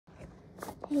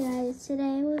Hey guys,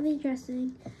 today we'll be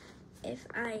addressing if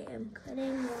I am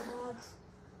quitting Roblox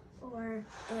or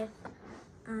if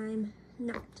I'm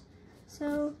not.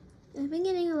 So I've been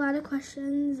getting a lot of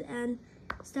questions and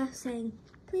stuff saying,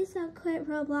 please don't quit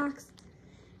Roblox.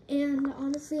 And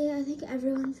honestly, I think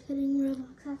everyone's quitting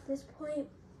Roblox at this point.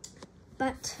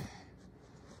 But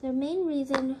the main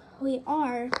reason we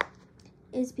are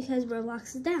is because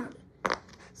Roblox is down.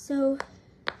 So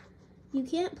you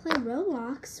can't play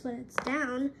Roblox when it's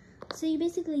down, so you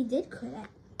basically did quit it.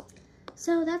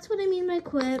 So that's what I mean by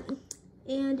quit,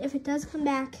 and if it does come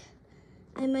back,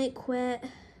 I might quit,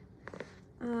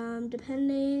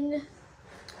 depending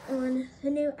on the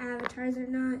new avatars or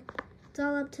not. It's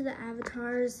all up to the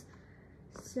avatars,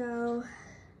 so,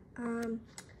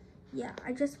 yeah,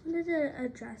 I just wanted to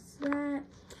address that,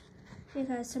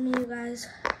 because some of you guys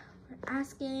were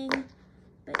asking,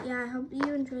 but yeah, I hope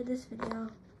you enjoyed this video.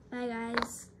 Bye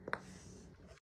guys.